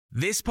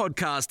This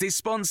podcast is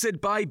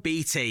sponsored by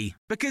BT,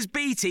 because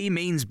BT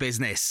means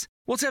business.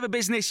 Whatever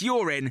business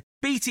you're in,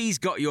 BT's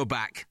got your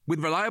back, with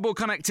reliable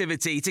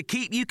connectivity to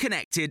keep you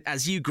connected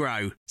as you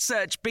grow.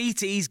 Search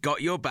BT's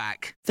got your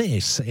back.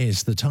 This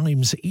is the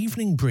Times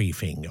evening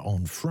briefing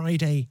on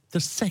Friday, the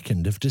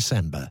 2nd of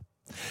December.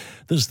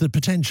 There's the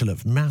potential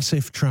of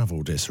massive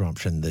travel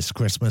disruption this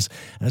Christmas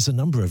as a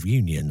number of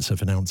unions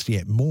have announced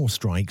yet more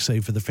strikes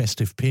over the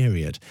festive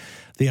period.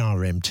 The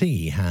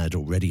RMT had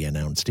already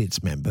announced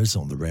its members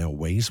on the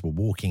railways were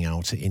walking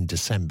out in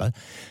December.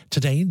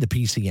 Today, the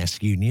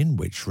PCS union,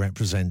 which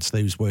represents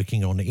those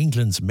working on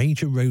England's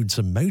major roads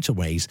and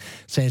motorways,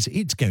 says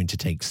it's going to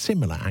take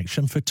similar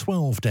action for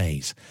 12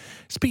 days.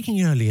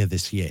 Speaking earlier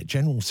this year,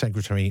 General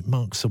Secretary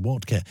Mark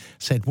Sawatka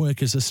said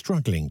workers are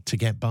struggling to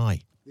get by.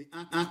 The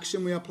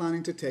action we are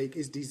planning to take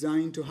is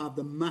designed to have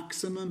the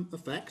maximum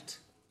effect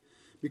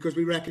because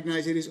we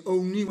recognise it is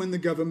only when the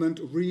government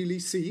really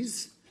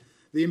sees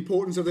the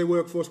importance of their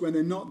workforce when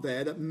they're not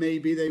there that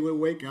maybe they will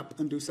wake up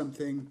and do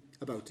something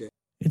about it.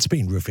 It's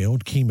been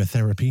revealed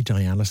chemotherapy,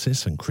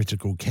 dialysis and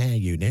critical care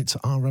units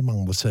are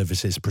among the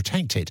services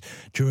protected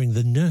during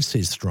the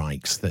nurses'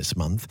 strikes this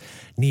month.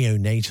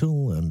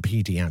 Neonatal and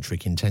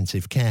paediatric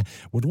intensive care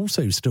would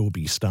also still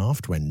be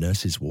staffed when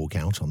nurses walk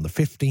out on the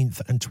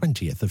 15th and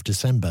 20th of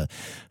December.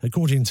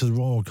 According to the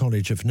Royal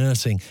College of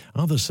Nursing,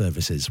 other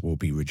services will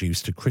be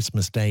reduced to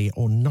Christmas Day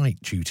or night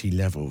duty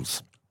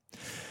levels.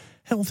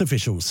 Health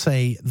officials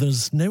say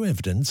there's no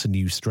evidence a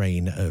new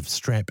strain of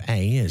Strep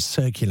A is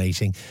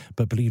circulating,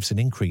 but believes an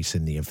increase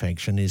in the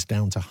infection is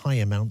down to high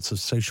amounts of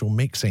social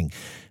mixing.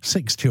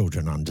 6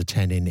 children under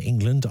 10 in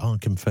England are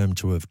confirmed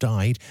to have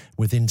died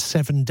within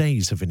 7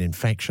 days of an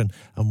infection,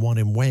 and 1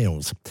 in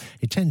Wales.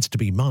 It tends to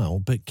be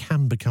mild, but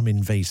can become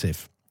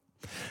invasive.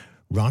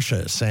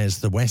 Russia says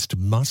the West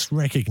must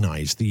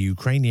recognise the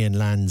Ukrainian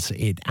lands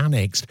it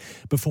annexed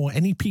before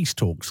any peace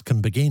talks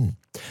can begin.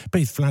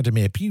 Both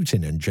Vladimir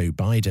Putin and Joe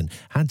Biden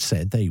had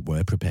said they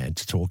were prepared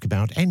to talk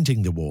about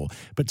ending the war,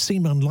 but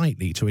seem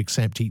unlikely to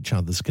accept each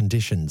other's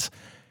conditions.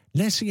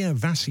 Lesia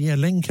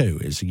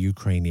Vasyilenko is a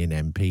Ukrainian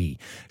MP.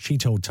 She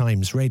told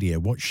Times Radio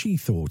what she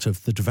thought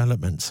of the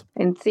developments.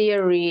 In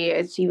theory,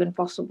 it's even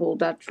possible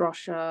that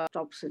Russia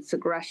stops its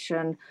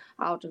aggression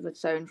out of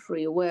its own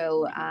free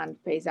will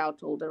and pays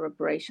out all the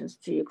reparations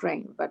to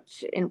Ukraine. But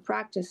in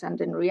practice and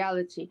in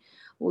reality,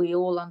 we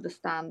all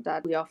understand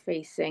that we are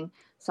facing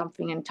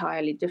something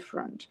entirely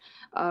different.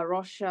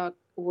 Russia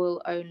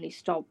will only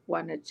stop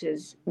when it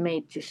is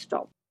made to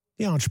stop.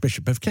 The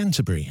Archbishop of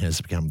Canterbury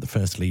has become the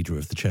first leader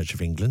of the Church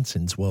of England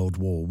since World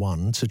War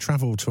I to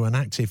travel to an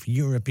active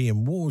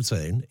European war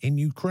zone in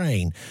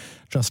Ukraine.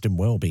 Justin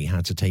Welby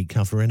had to take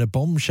cover in a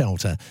bomb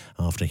shelter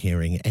after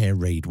hearing air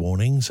raid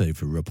warnings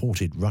over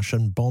reported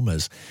Russian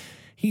bombers.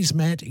 He's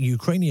met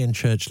Ukrainian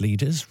church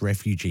leaders,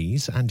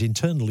 refugees and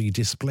internally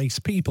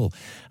displaced people.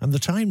 And the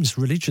Times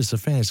religious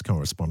affairs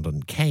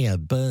correspondent Kaya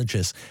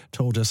Burgess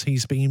told us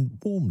he's been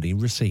warmly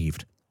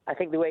received. I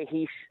think the way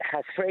he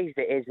has phrased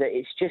it is that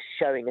it's just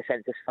showing a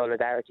sense of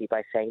solidarity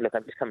by saying, look,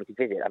 I'm just coming to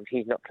visit.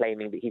 He's not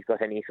claiming that he's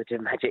got any sort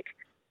of magic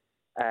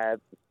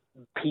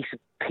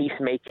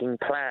peacemaking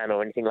plan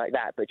or anything like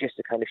that, but just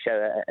to kind of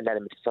show an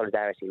element of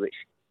solidarity, which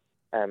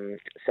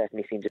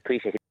certainly seems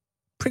appreciated.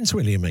 Prince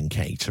William and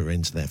Kate are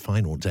into their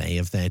final day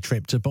of their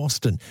trip to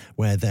Boston,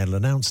 where they'll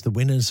announce the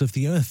winners of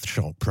the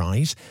Earthshot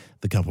Prize.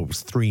 The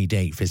couple's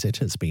 3-day visit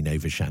has been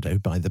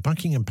overshadowed by the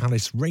Buckingham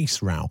Palace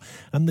race row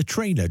and the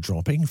trailer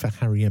dropping for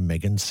Harry and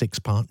Meghan's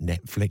 6-part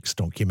Netflix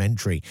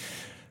documentary.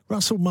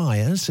 Russell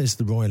Myers is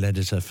the royal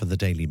editor for the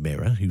Daily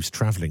Mirror, who's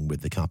travelling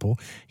with the couple.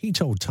 He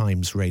told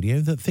Times Radio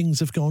that things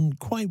have gone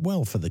quite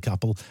well for the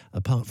couple,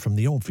 apart from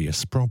the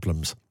obvious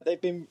problems. They've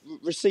been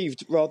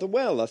received rather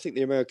well. I think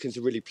the Americans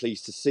are really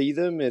pleased to see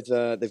them.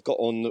 They've got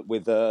on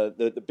with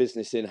the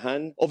business in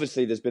hand.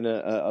 Obviously, there's been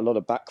a lot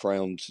of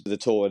background to the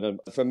tour, and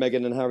for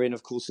Meghan and Harry, and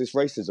of course, this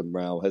racism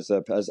row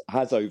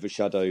has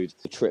overshadowed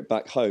the trip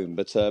back home.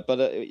 But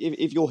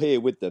if you're here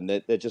with them,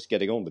 they're just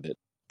getting on with it.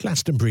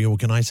 Glastonbury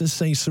organisers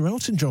say Sir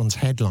Elton John's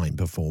headline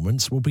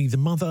performance will be the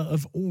mother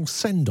of all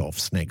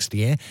send-offs next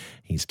year.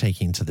 He's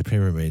taking to the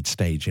Pyramid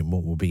stage in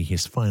what will be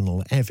his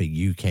final ever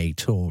UK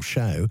tour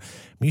show.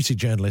 Music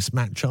journalist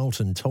Matt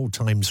Charlton told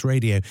Times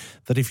Radio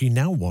that if you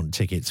now want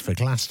tickets for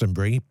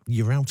Glastonbury,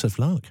 you're out of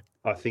luck.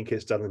 I think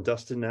it's done and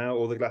dusted now.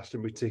 All the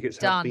Glastonbury tickets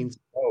have been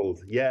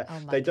sold. Yeah,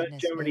 they don't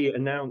generally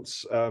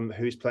announce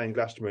who's playing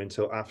Glastonbury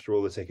until after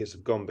all the tickets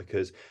have gone,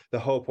 because the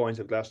whole point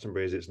of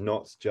Glastonbury is it's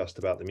not just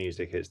about the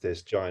music. It's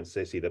this giant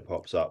city that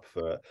pops up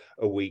for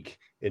a week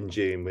in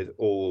June with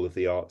all of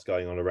the arts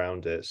going on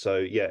around it. So,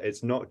 yeah,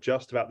 it's not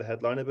just about the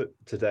headliner, but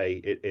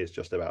today it is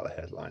just about the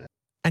headliner.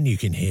 And you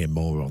can hear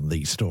more on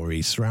these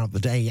stories throughout the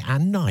day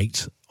and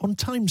night on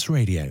Times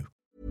Radio.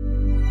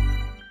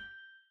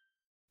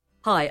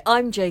 Hi,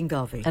 I'm Jane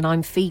Garvey. And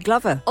I'm Fee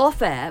Glover.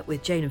 Off Air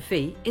with Jane and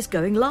Fee is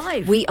going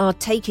live. We are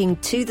taking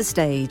to the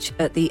stage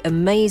at the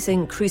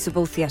amazing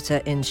Crucible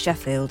Theatre in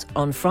Sheffield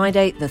on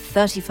Friday, the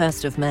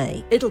 31st of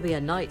May. It'll be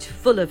a night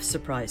full of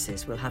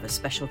surprises. We'll have a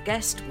special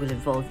guest, we'll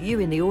involve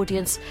you in the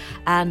audience,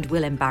 and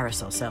we'll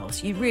embarrass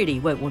ourselves. You really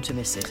won't want to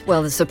miss it.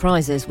 Well, the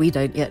surprise is we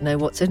don't yet know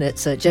what's in it,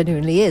 so it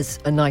genuinely is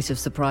a night of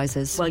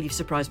surprises. Well, you've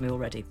surprised me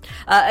already.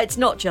 It's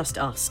not just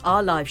us.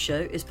 Our live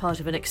show is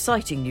part of an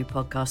exciting new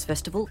podcast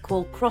festival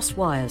called Cross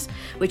Wires,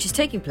 which is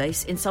taking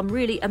place in some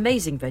really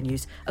amazing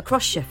venues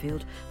across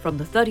Sheffield from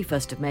the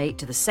 31st of May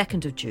to the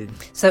 2nd of June.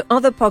 So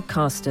other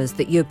podcasters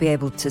that you'll be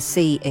able to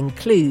see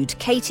include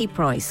Katie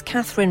Price,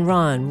 Catherine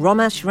Ryan,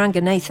 Romesh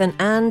Ranganathan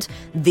and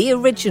the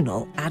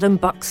original Adam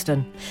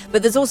Buxton.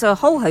 But there's also a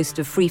whole host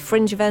of free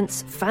fringe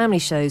events, family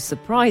shows,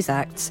 surprise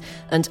acts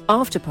and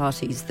after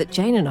parties that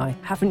Jane and I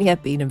haven't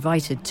yet been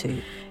invited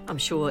to. I'm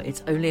sure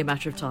it's only a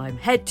matter of time.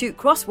 Head to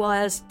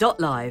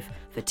crosswires.live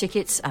for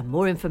tickets and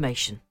more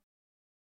information.